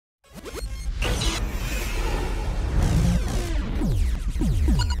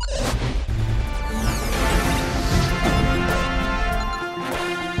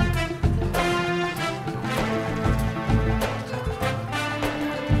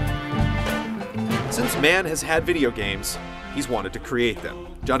Since man has had video games, he's wanted to create them,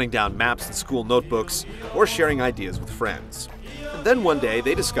 jotting down maps in school notebooks or sharing ideas with friends. And then one day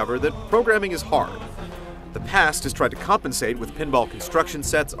they discover that programming is hard. The past has tried to compensate with pinball construction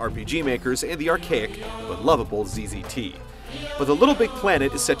sets, RPG makers, and the archaic but lovable ZZT. But the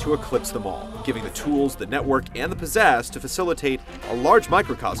LittleBigPlanet is set to eclipse them all, giving the tools, the network, and the pizzazz to facilitate a large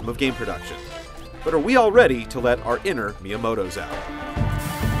microcosm of game production. But are we all ready to let our inner Miyamotos out?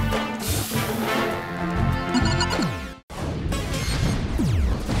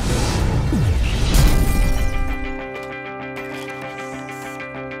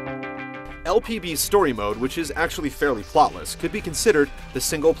 LPB's story mode, which is actually fairly plotless, could be considered the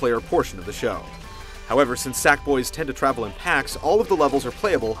single-player portion of the show. However, since Sackboys tend to travel in packs, all of the levels are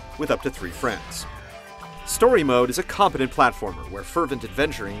playable with up to 3 friends. Story mode is a competent platformer where fervent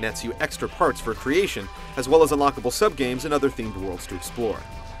adventuring nets you extra parts for creation, as well as unlockable subgames and other themed worlds to explore.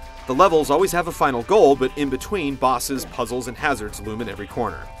 The levels always have a final goal, but in between, bosses, puzzles, and hazards loom in every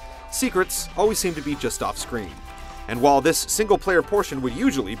corner. Secrets always seem to be just off-screen. And while this single-player portion would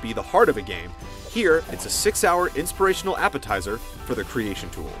usually be the heart of a game, here it's a 6-hour inspirational appetizer for the creation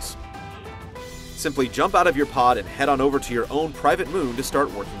tools. Simply jump out of your pod and head on over to your own private moon to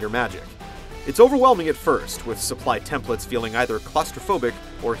start working your magic. It's overwhelming at first, with supply templates feeling either claustrophobic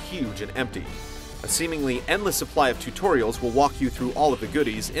or huge and empty. A seemingly endless supply of tutorials will walk you through all of the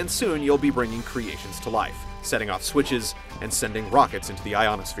goodies, and soon you'll be bringing creations to life, setting off switches and sending rockets into the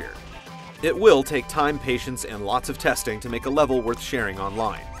ionosphere. It will take time, patience, and lots of testing to make a level worth sharing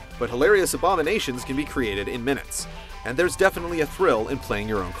online, but hilarious abominations can be created in minutes, and there's definitely a thrill in playing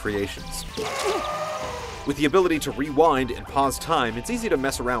your own creations. With the ability to rewind and pause time, it's easy to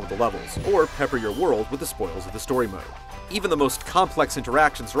mess around with the levels, or pepper your world with the spoils of the story mode. Even the most complex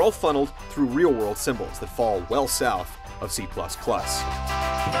interactions are all funneled through real-world symbols that fall well south of C++. The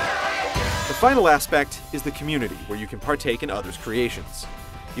final aspect is the community, where you can partake in others' creations.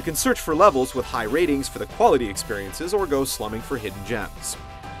 You can search for levels with high ratings for the quality experiences or go slumming for hidden gems.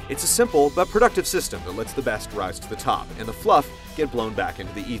 It's a simple but productive system that lets the best rise to the top and the fluff get blown back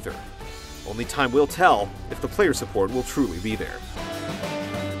into the ether. Only time will tell if the player support will truly be there.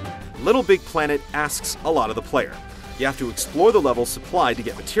 LittleBigPlanet asks a lot of the player. You have to explore the levels supplied to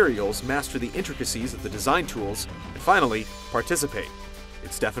get materials, master the intricacies of the design tools, and finally, participate.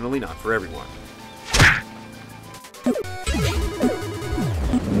 It's definitely not for everyone.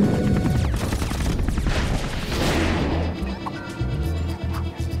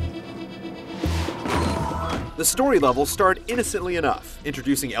 The story levels start innocently enough,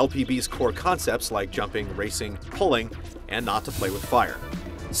 introducing LPB's core concepts like jumping, racing, pulling, and not to play with fire.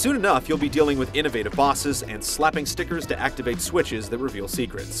 Soon enough, you'll be dealing with innovative bosses and slapping stickers to activate switches that reveal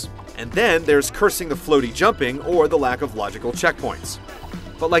secrets. And then there's cursing the floaty jumping or the lack of logical checkpoints.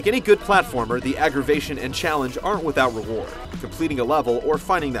 But like any good platformer, the aggravation and challenge aren't without reward. Completing a level or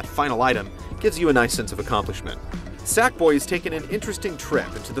finding that final item gives you a nice sense of accomplishment. Sackboy has taken an interesting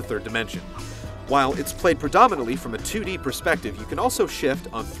trip into the third dimension. While it's played predominantly from a 2D perspective, you can also shift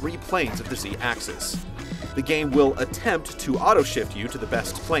on 3 planes of the Z-axis. The game will attempt to auto-shift you to the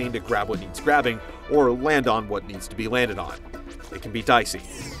best plane to grab what needs grabbing, or land on what needs to be landed on. It can be dicey.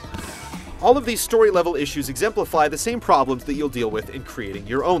 All of these story-level issues exemplify the same problems that you'll deal with in creating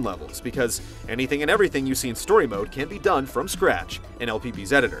your own levels, because anything and everything you see in story mode can be done from scratch in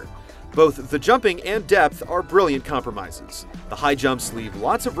LPB's editor. Both the jumping and depth are brilliant compromises. The high jumps leave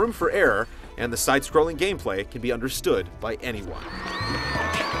lots of room for error, and the side-scrolling gameplay can be understood by anyone.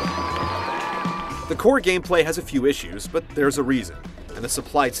 The core gameplay has a few issues, but there's a reason, and the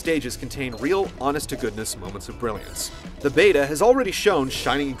supplied stages contain real, honest-to-goodness moments of brilliance. The beta has already shown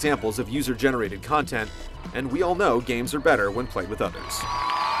shining examples of user-generated content, and we all know games are better when played with others.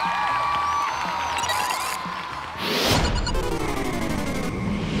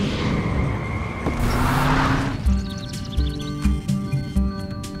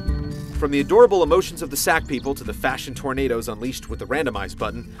 From the adorable emotions of the Sack people to the fashion tornadoes unleashed with the randomize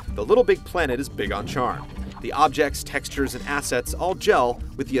button, the LittleBigPlanet is big on charm. The objects, textures, and assets all gel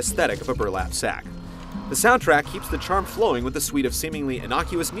with the aesthetic of a burlap sack. The soundtrack keeps the charm flowing with a suite of seemingly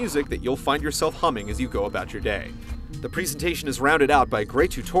innocuous music that you'll find yourself humming as you go about your day. The presentation is rounded out by a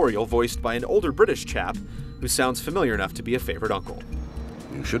great tutorial voiced by an older British chap who sounds familiar enough to be a favorite uncle.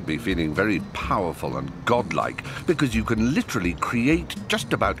 You should be feeling very powerful and godlike, because you can literally create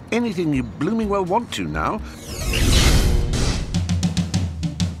just about anything you blooming well want to now.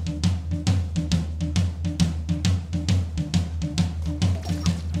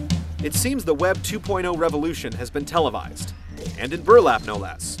 It seems the Web 2.0 revolution has been televised, and in burlap no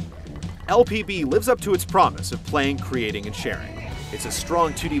less. LPB lives up to its promise of playing, creating, and sharing. It's a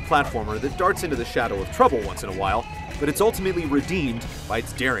strong 2D platformer that darts into the shadow of trouble once in a while, but it's ultimately redeemed by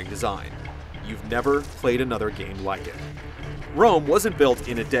its daring design. You've never played another game like it. Rome wasn't built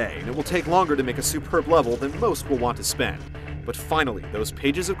in a day, and it will take longer to make a superb level than most will want to spend. But finally, those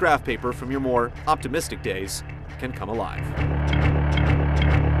pages of graph paper from your more optimistic days can come alive.